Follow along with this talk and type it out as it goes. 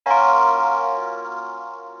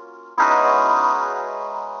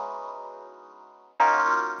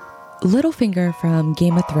Littlefinger from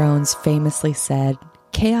Game of Thrones famously said,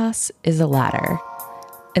 "Chaos is a ladder."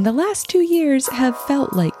 And the last 2 years have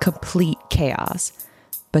felt like complete chaos.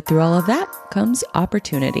 But through all of that comes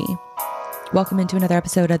opportunity. Welcome into another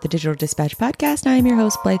episode of the Digital Dispatch Podcast. I am your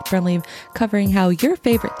host, Blythe Brumleve, covering how your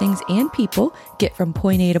favorite things and people get from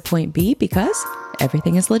point A to point B because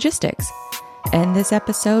everything is logistics. And this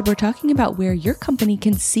episode, we're talking about where your company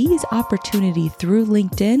can seize opportunity through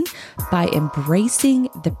LinkedIn by embracing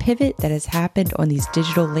the pivot that has happened on these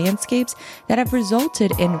digital landscapes that have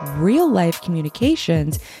resulted in real life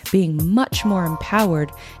communications being much more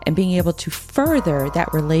empowered and being able to further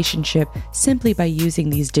that relationship simply by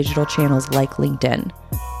using these digital channels like LinkedIn.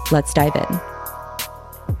 Let's dive in.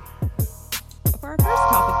 For our first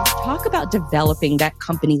topic, let's talk about developing that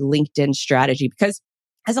company LinkedIn strategy, because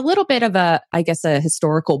as a little bit of a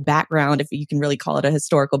historical background, if you can really call it a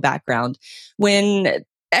historical background, when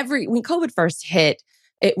COVID first hit,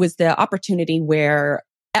 it was the opportunity where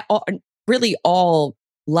really all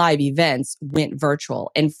live events went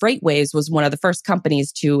virtual. And FreightWaves was one of the first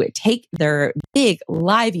companies to take their big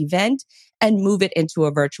live event and move it into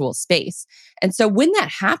a virtual space. And so when that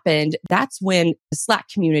happened, that's when the Slack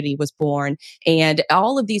community was born. And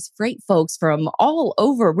all of these freight folks from all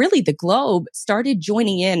over really the globe started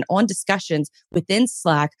joining in on discussions within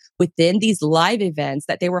Slack, within these live events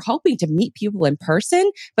that they were hoping to meet people in person.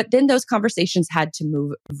 But then those conversations had to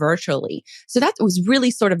move virtually. So that was really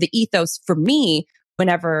sort of the ethos for me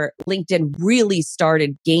whenever LinkedIn really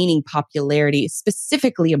started gaining popularity,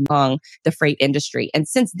 specifically among the freight industry. And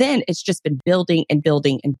since then, it's just been building and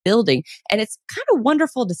building and building. And it's kind of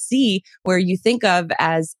wonderful to see where you think of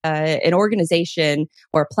as an organization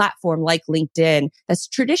or a platform like LinkedIn that's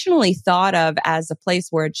traditionally thought of as a place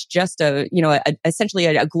where it's just essentially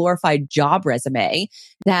a glorified job resume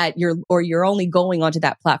that you're only going onto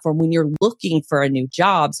that platform when you're looking for a new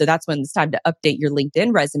job. So that's when it's time to update your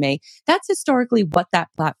LinkedIn resume. That's historically what that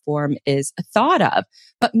platform is thought of.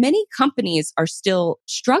 But many companies are still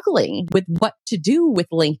struggling with what to do with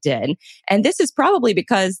LinkedIn. And this is probably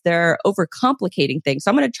because they're overcomplicating things.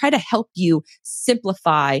 So I'm going to try to help you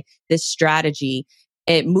simplify this strategy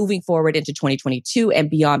moving forward into 2022 and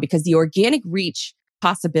beyond, because the organic reach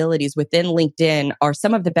possibilities within LinkedIn are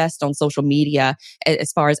some of the best on social media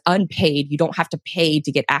as far as unpaid. You don't have to pay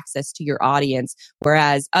to get access to your audience.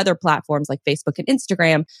 Whereas other platforms like Facebook and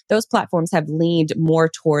Instagram, those platforms have leaned more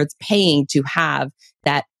towards paying to have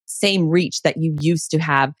that same reach that you used to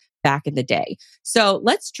have back in the day. So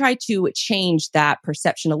let's try to change that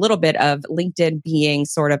perception a little bit of LinkedIn being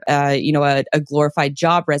sort of a glorified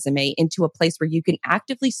job resume into a place where you can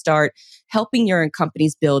actively start helping your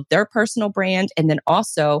companies build their personal brand. And then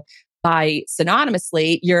also by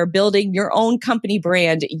synonymously, you're building your own company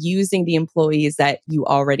brand using the employees that you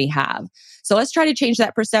already have. So let's try to change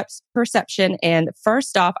that perception. And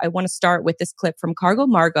first off, I want to start with this clip from Cargo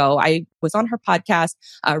Margo. I was on her podcast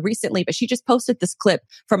recently, but she just posted this clip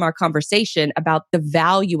from our conversation about the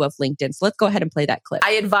value of LinkedIn. So let's go ahead and play that clip.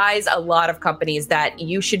 I advise a lot of companies that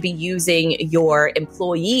you should be using your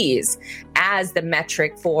employees as the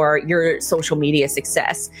metric for your social media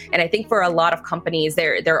success. And I think for a lot of companies,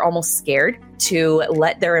 they're almost scared to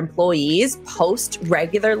let their employees post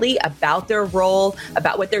regularly about their role,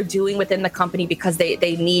 about what they're doing within the company, because they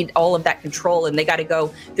need all of that control, and they got to go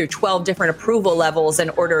through 12 different approval levels in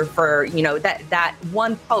order for that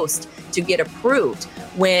one post to get approved,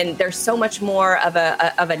 when there's so much more of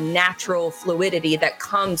a natural fluidity that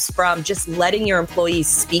comes from just letting your employees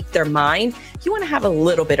speak their mind. You want to have a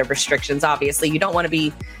little bit of restrictions. Obviously, you don't want to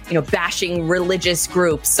be bashing religious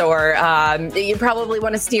groups, or you probably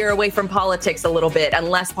want to steer away from politics a little bit,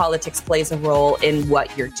 unless politics plays a role in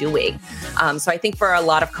what you're doing. So I think for a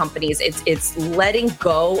lot of companies, it's letting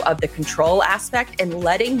go of the control aspect and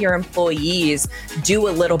letting your employees do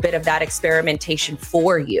a little bit of that experimentation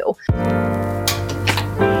for you.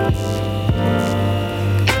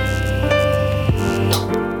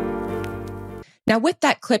 Now, with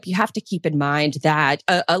that clip, you have to keep in mind that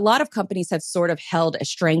a lot of companies have sort of held a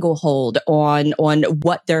stranglehold on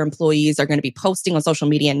what their employees are going to be posting on social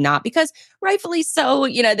media and not, because rightfully so,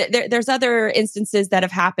 there's other instances that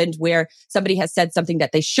have happened where somebody has said something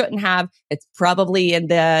that they shouldn't have. It's probably in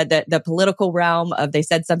the political realm of they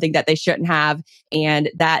said something that they shouldn't have. And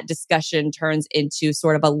that discussion turns into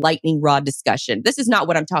sort of a lightning rod discussion. This is not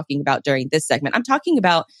what I'm talking about during this segment. I'm talking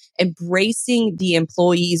about embracing the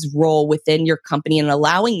employee's role within your company company and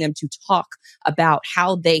allowing them to talk about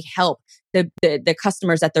how they help the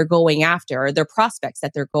customers that they're going after, or their prospects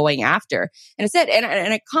that they're going after. And I said, and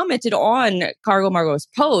I commented on Cargo Margo's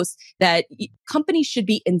post that companies should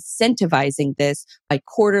be incentivizing this by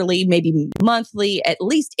quarterly, maybe monthly, at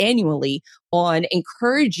least annually, on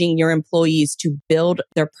encouraging your employees to build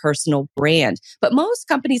their personal brand. But most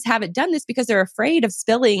companies haven't done this because they're afraid of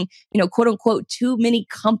spilling, quote unquote, too many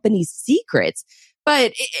company secrets.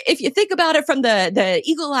 But if you think about it from the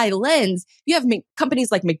eagle eye lens, you have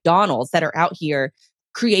companies like McDonald's that are out here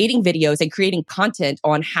creating videos and creating content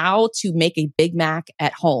on how to make a Big Mac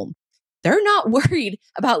at home. They're not worried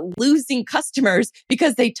about losing customers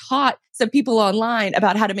because they taught some people online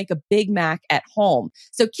about how to make a Big Mac at home.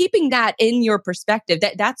 So keeping that in your perspective,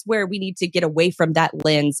 that's where we need to get away from that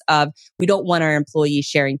lens of we don't want our employees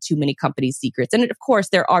sharing too many company secrets. And of course,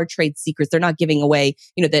 there are trade secrets. They're not giving away,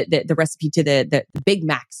 the recipe to the Big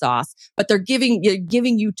Mac sauce, but they're giving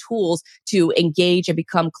you tools to engage and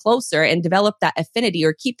become closer and develop that affinity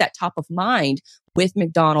or keep that top of mind with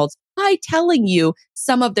McDonald's by telling you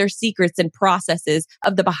some of their secrets and processes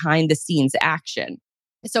of the behind the scenes action.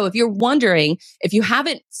 So if you're wondering, if you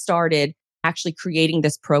haven't started actually creating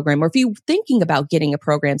this program, or if you're thinking about getting a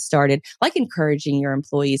program started, like encouraging your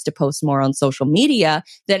employees to post more on social media,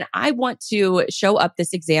 then I want to show up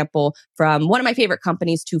this example from one of my favorite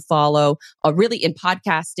companies to follow, really in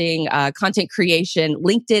podcasting, content creation,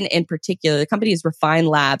 LinkedIn in particular. The company is Refine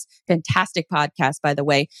Labs, fantastic podcast, by the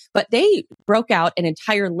way, but they broke out an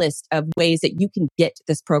entire list of ways that you can get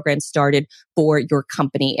this program started for your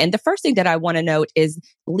company. And the first thing that I want to note is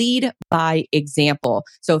lead by example.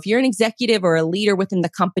 So if you're an executive or a leader within the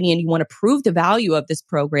company and you want to prove the value of this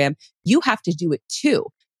program, you have to do it too.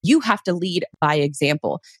 You have to lead by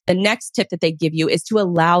example. The next tip that they give you is to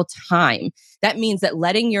allow time. That means that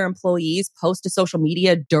letting your employees post to social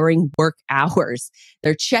media during work hours.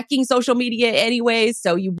 They're checking social media anyways,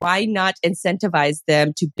 so why not incentivize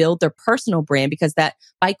them to build their personal brand? Because that,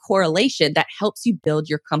 by correlation, that helps you build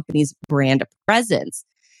your company's brand presence.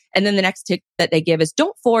 And then the next tip that they give is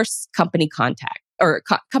don't force company contact or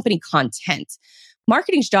company content.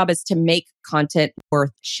 Marketing's job is to make content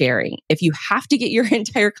worth sharing. If you have to get your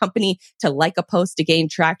entire company to like a post to gain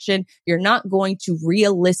traction, you're not going to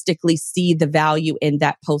realistically see the value in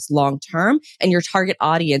that post long term, and your target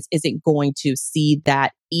audience isn't going to see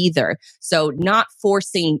that either. So not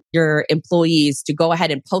forcing your employees to go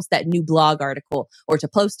ahead and post that new blog article or to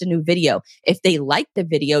post a new video. If they like the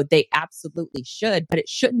video, they absolutely should, but it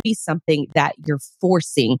shouldn't be something that you're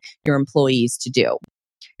forcing your employees to do.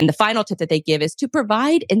 And the final tip that they give is to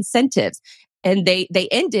provide incentives. And they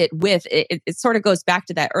end it with, it sort of goes back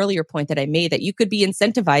to that earlier point that I made, that you could be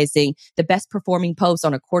incentivizing the best performing posts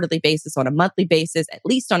on a quarterly basis, on a monthly basis, at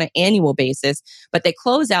least on an annual basis. But they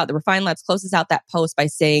the Refine Labs closes out that post by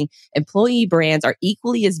saying employee brands are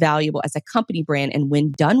equally as valuable as a company brand. And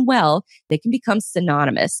when done well, they can become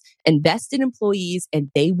synonymous. Invest in employees and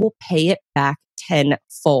they will pay it back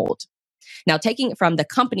tenfold. Now, taking it from the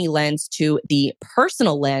company lens to the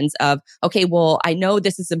personal lens of, okay, well, I know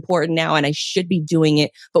this is important now and I should be doing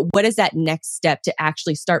it, but what is that next step to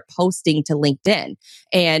actually start posting to LinkedIn?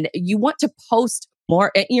 And you want to post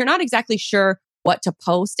more. You're not exactly sure what to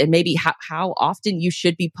post and maybe how often you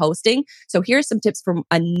should be posting. So here's some tips from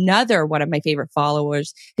another one of my favorite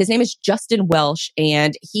followers. His name is Justin Welsh,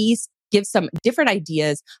 and he's give some different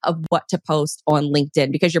ideas of what to post on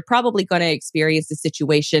LinkedIn, because you're probably going to experience the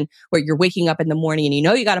situation where you're waking up in the morning and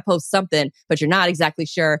you got to post something, but you're not exactly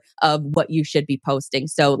sure of what you should be posting.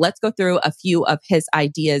 So let's go through a few of his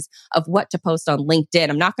ideas of what to post on LinkedIn.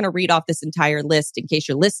 I'm not going to read off this entire list in case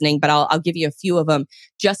you're listening, but I'll give you a few of them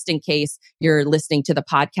just in case you're listening to the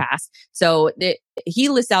podcast. So he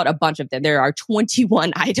lists out a bunch of them. There are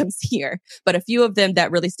 21 items here, but a few of them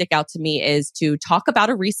that really stick out to me is to talk about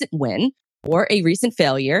a recent win or a recent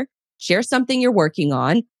failure, share something you're working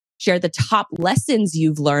on, share the top lessons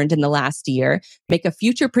you've learned in the last year, make a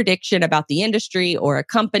future prediction about the industry or a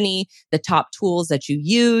company, the top tools that you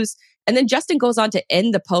use. And then Justin goes on to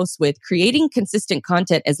end the post with creating consistent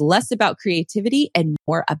content is less about creativity and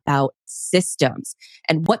more about systems.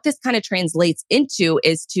 And what this kind of translates into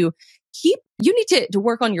is you need to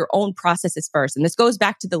work on your own processes first. And this goes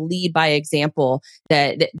back to the lead by example,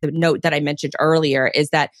 the note that I mentioned earlier, is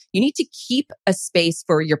that you need to keep a space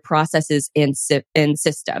for your processes and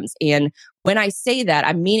systems. And when I say that,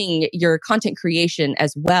 I'm meaning your content creation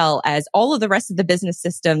as well as all of the rest of the business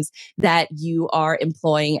systems that you are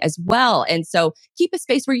employing as well. And so keep a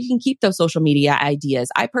space where you can keep those social media ideas.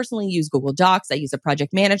 I personally use Google Docs. I use a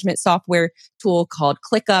project management software tool called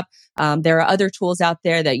ClickUp. There are other tools out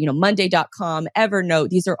there that, Monday.com, Evernote.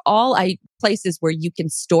 These are all places where you can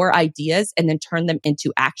store ideas and then turn them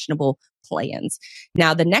into actionable plans.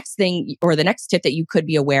 Now, the next thing or the next tip that you could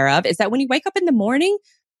be aware of is that when you wake up in the morning,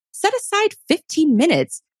 set aside 15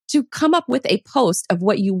 minutes to come up with a post of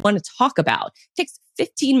what you want to talk about. It takes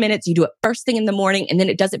 15 minutes. You do it first thing in the morning, and then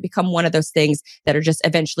it doesn't become one of those things that are just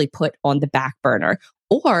eventually put on the back burner.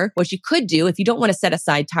 Or what you could do if you don't want to set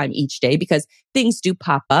aside time each day, because things do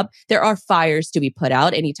pop up. There are fires to be put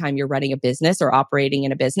out anytime you're running a business or operating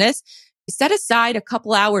in a business. Set aside a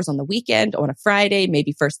couple hours on the weekend, on a Friday,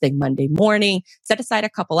 maybe first thing Monday morning. Set aside a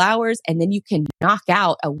couple hours, and then you can knock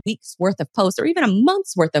out a week's worth of posts or even a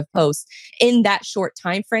month's worth of posts in that short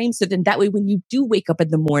time frame. So then that way, when you do wake up in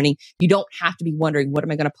the morning, you don't have to be wondering, what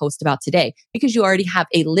am I going to post about today? Because you already have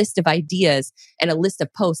a list of ideas and a list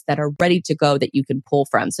of posts that are ready to go that you can pull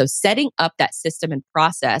from. So setting up that system and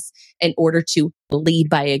process in order to lead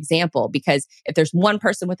by example, because if there's one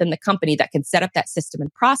person within the company that can set up that system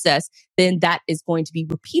and process, then that is going to be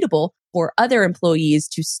repeatable for other employees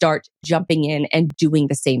to start jumping in and doing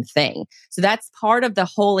the same thing. So that's part of the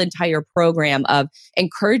whole entire program of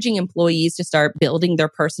encouraging employees to start building their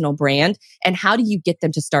personal brand. And how do you get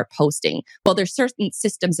them to start posting? Well, there's certain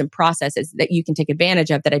systems and processes that you can take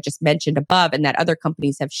advantage of that I just mentioned above and that other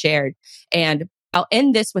companies have shared. And I'll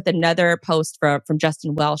end this with another post from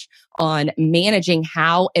Justin Welsh on managing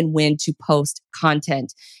how and when to post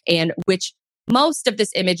content, and which most of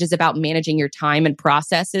this image is about managing your time and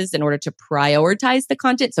processes in order to prioritize the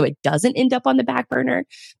content so it doesn't end up on the back burner.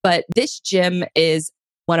 But this gem is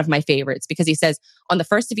one of my favorites because he says on the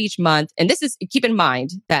first of each month, and this is, keep in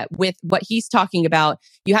mind that with what he's talking about,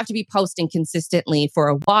 you have to be posting consistently for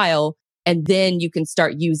a while. And then you can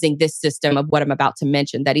start using this system of what I'm about to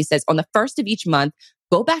mention, that he says on the first of each month,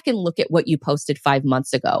 go back and look at what you posted 5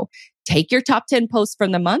 months ago. Take your top 10 posts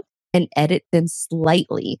from the month and edit them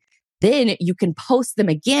slightly. Then you can post them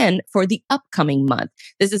again for the upcoming month.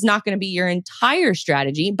 This is not going to be your entire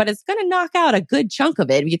strategy, but it's going to knock out a good chunk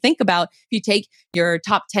of it. If you think about, if you take your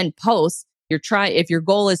top 10 posts, if your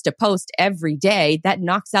goal is to post every day, that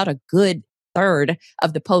knocks out a good third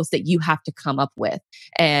of the posts that you have to come up with.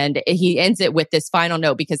 And he ends it with this final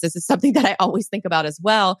note, because this is something that I always think about as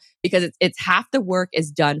well, because it's half the work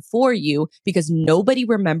is done for you, because nobody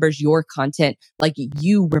remembers your content like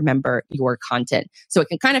you remember your content. So it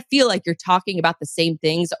can kind of feel like you're talking about the same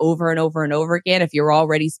things over and over and over again if you're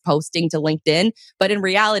already posting to LinkedIn. But in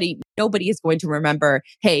reality, nobody is going to remember,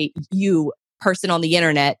 hey, you person on the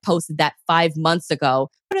internet posted that 5 months ago.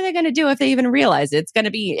 What are they going to do if they even realize it? It's going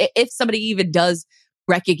to be, if somebody even does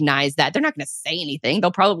recognize that, they're not going to say anything.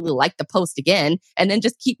 They'll probably like the post again and then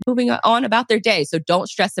just keep moving on about their day. So don't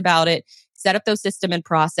stress about it. Set up those system and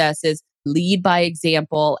processes, lead by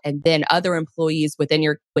example, and then other employees within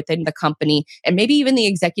the company, and maybe even the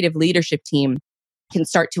executive leadership team can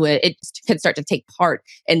start to take part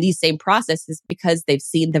in these same processes because they've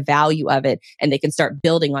seen the value of it and they can start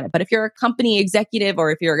building on it. But if you're a company executive or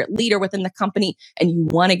if you're a leader within the company and you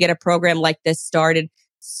want to get a program like this started,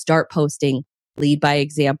 start posting, lead by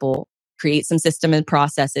example, create some system and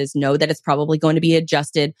processes, know that it's probably going to be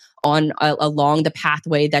adjusted along the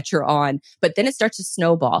pathway that you're on, but then it starts to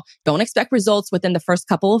snowball. Don't expect results within the first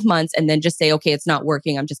couple of months and then just say, okay, it's not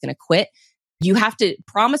working, I'm just going to quit. You have to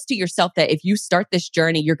promise to yourself that if you start this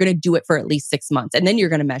journey, you're going to do it for at least 6 months, and then you're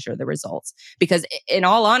going to measure the results. Because in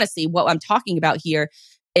all honesty, what I'm talking about here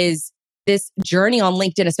is this journey on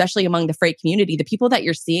LinkedIn, especially among the freight community. The people that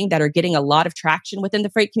you're seeing that are getting a lot of traction within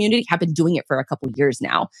the freight community have been doing it for a couple of years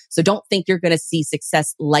now. So don't think you're going to see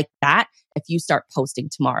success like that if you start posting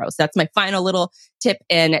tomorrow. So that's my final little tip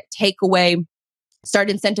and takeaway. Start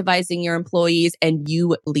incentivizing your employees and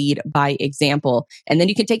you lead by example. And then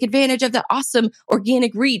you can take advantage of the awesome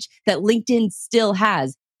organic reach that LinkedIn still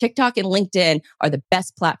has. TikTok and LinkedIn are the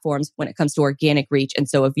best platforms when it comes to organic reach. And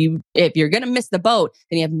so if you're going to miss the boat,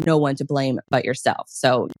 then you have no one to blame but yourself.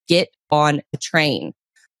 So get on the train.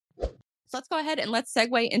 So let's go ahead and let's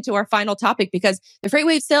segue into our final topic, because the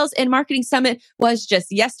FreightWaves Sales and Marketing Summit was just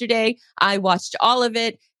yesterday. I watched all of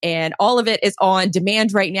it, and all of it is on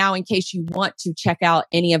demand right now in case you want to check out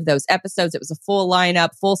any of those episodes. It was a full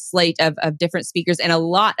lineup, full slate of different speakers, and a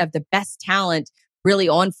lot of the best talent really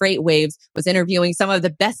on FreightWaves was interviewing some of the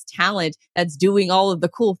best talent that's doing all of the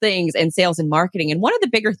cool things in sales and marketing. And one of the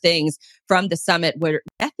bigger things from the summit were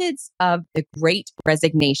methods of the Great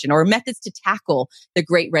Resignation, or methods to tackle the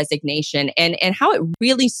Great Resignation, and how it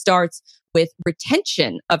really starts with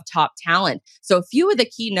retention of top talent. So a few of the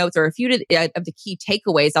keynotes, or a few of the key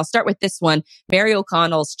takeaways, I'll start with this one. Mary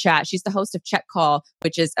O'Connell's chat. She's the host of Check Call,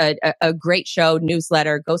 which is a great show,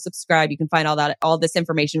 newsletter. Go subscribe. You can find all this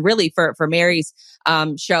information really for Mary's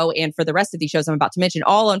show and for the rest of these shows I'm about to mention,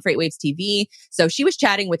 all on FreightWaves TV. So she was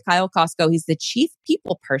chatting with Kyle Costco. He's the chief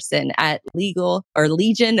people person at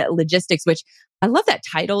Legion Logistics, which I love that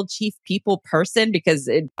title, chief people person, because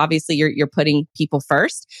obviously you're putting people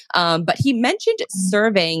first. But he mentioned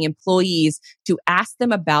surveying employees to ask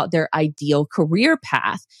them about their ideal career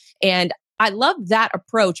path. And I love that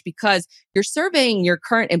approach because you're surveying your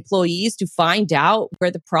current employees to find out where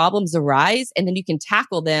the problems arise, and then you can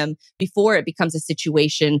tackle them before it becomes a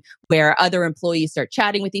situation where other employees start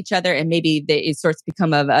chatting with each other and maybe it starts to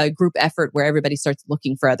become a group effort where everybody starts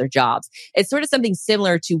looking for other jobs. It's sort of something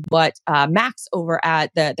similar to what Max over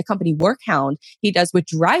at the company Workhound, he does with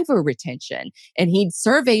driver retention. And he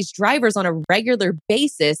surveys drivers on a regular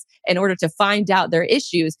basis in order to find out their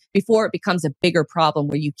issues before it becomes a bigger problem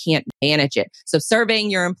where you can't manage it. So surveying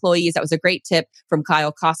your employees, that was a great tip from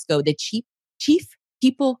Kyle Costco, the chief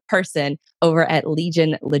people person over at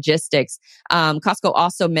Legion Logistics. Costco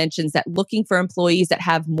also mentions that looking for employees that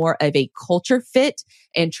have more of a culture fit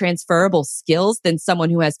and transferable skills than someone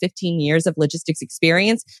who has 15 years of logistics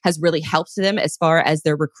experience has really helped them as far as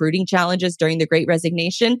their recruiting challenges during the Great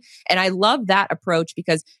Resignation. And I love that approach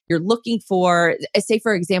because you're looking for, say,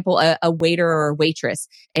 for example, a waiter or a waitress.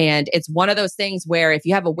 And it's one of those things where if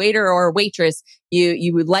you have a waiter or a waitress,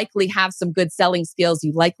 you would likely have some good selling skills.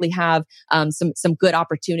 You likely have some good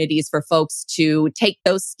opportunities for folks to take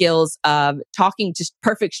those skills of talking to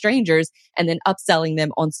perfect strangers and then upselling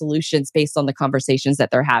them on solutions based on the conversations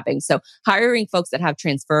that they're having. So hiring folks that have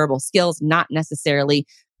transferable skills, not necessarily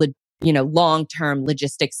long-term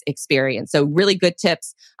logistics experience. So really good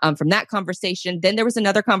tips from that conversation. Then there was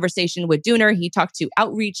another conversation with Dooner. He talked to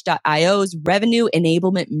Outreach.io's Revenue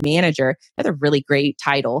Enablement Manager. Another really great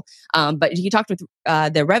title. But he talked with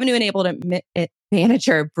the Revenue Enablement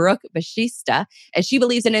Manager, Brooke Bashista, and she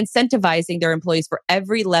believes in incentivizing their employees for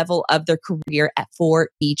every level of their career for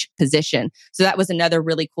each position. So that was another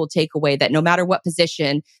really cool takeaway, that no matter what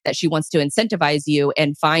position that she wants to incentivize you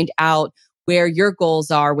and find out where your goals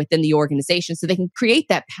are within the organization so they can create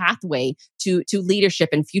that pathway to leadership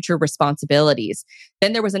and future responsibilities.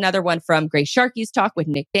 Then there was another one from Grace Sharkey's talk with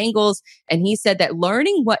Nick Dangles, and he said that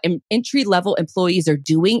learning what entry-level employees are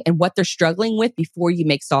doing and what they're struggling with before you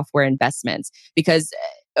make software investments. Because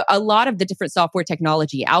a lot of the different software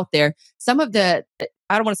technology out there, some of the,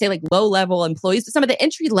 I don't want to say like low level employees, but some of the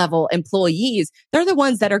entry level employees, they're the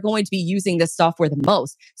ones that are going to be using this software the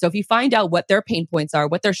most. So if you find out what their pain points are,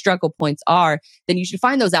 what their struggle points are, then you should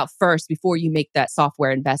find those out first before you make that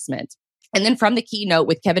software investment. And then from the keynote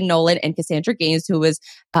with Kevin Nolan and Cassandra Gaines, who was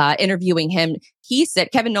interviewing him,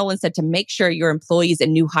 Kevin Nolan said to make sure your employees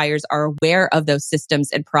and new hires are aware of those systems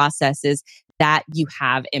and processes that you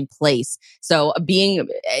have in place. So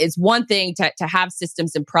it's one thing to have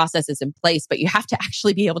systems and processes in place, but you have to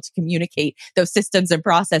actually be able to communicate those systems and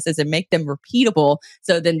processes and make them repeatable.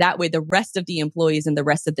 So then that way the rest of the employees and the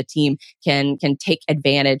rest of the team can take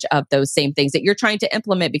advantage of those same things that you're trying to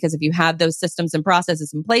implement. Because if you have those systems and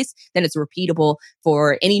processes in place, then it's repeatable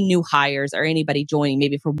for any new hires or anybody joining,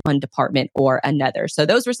 maybe from one department or another. So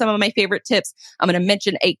those were some of my favorite tips. I'm going to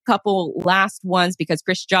mention a couple last ones because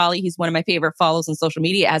Chris Jolly, he's one of my favorite follows on social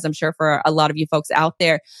media, as I'm sure for a lot of you folks out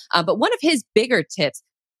there. But one of his bigger tips,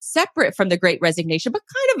 separate from the Great Resignation, but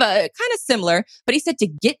kind of similar, but he said to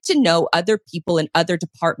get to know other people in other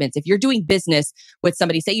departments. If you're doing business with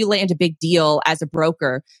somebody, say you land a big deal as a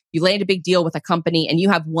broker, you land a big deal with a company and you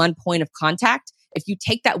have one point of contact. If you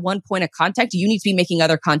take that one point of contact, you need to be making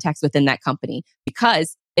other contacts within that company,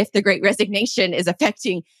 because if the Great Resignation is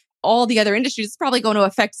affecting all the other industries, it's probably going to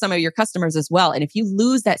affect some of your customers as well. And if you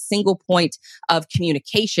lose that single point of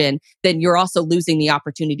communication, then you're also losing the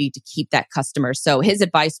opportunity to keep that customer. So his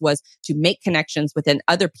advice was to make connections within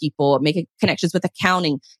other people, make connections with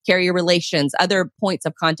accounting, carrier relations, other points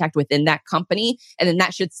of contact within that company. And then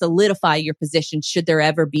that should solidify your position should there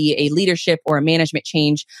ever be a leadership or a management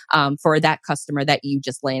change for that customer that you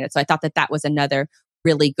just landed. So I thought that was another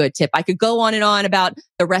really good tip. I could go on and on about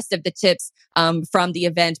the rest of the tips from the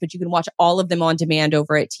event, but you can watch all of them on demand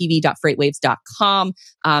over at tv.freightwaves.com.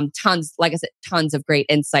 Like I said, tons of great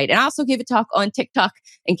insight. And I also gave a talk on TikTok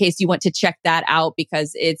in case you want to check that out,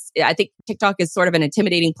 because I think TikTok is sort of an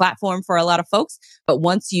intimidating platform for a lot of folks. But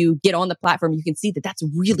once you get on the platform, you can see that that's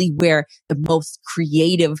really where the most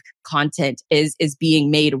creative content is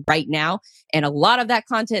being made right now. And a lot of that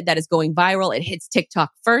content that is going viral, it hits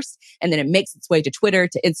TikTok first, and then it makes its way to Twitter,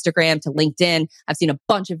 to Instagram, to LinkedIn. I've seen a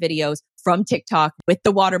bunch of videos from TikTok with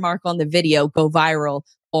the watermark on the video go viral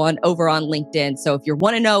over on LinkedIn. So if you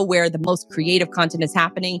want to know where the most creative content is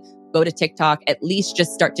happening, go to TikTok. At least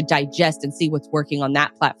just start to digest and see what's working on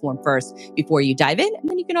that platform first before you dive in. And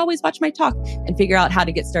then you can always watch my talk and figure out how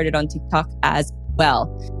to get started on TikTok as well.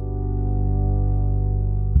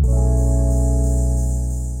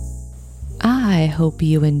 I hope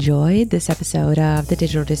you enjoyed this episode of the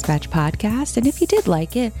Digital Dispatch podcast. And if you did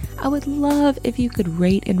like it, I would love if you could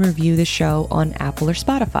rate and review the show on Apple or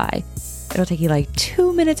Spotify. It'll take you like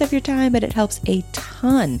 2 minutes of your time, but it helps a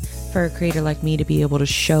ton for a creator like me to be able to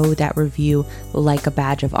show that review like a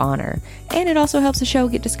badge of honor. And it also helps the show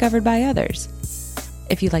get discovered by others.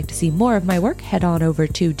 If you'd like to see more of my work, head on over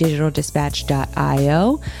to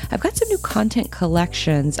digitaldispatch.io. I've got some new content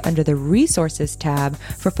collections under the resources tab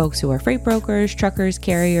for folks who are freight brokers, truckers,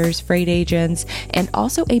 carriers, freight agents, and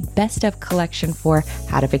also a best of collection for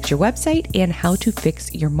how to fix your website and how to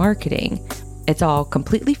fix your marketing. It's all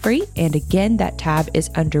completely free. And again, that tab is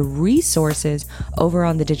under resources over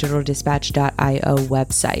on the digitaldispatch.io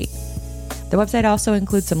website. The website also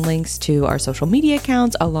includes some links to our social media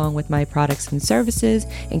accounts along with my products and services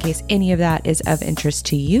in case any of that is of interest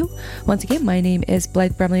to you. Once again, my name is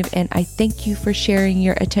Blythe Brumleve, and I thank you for sharing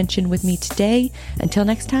your attention with me today. Until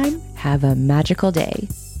next time, have a magical day.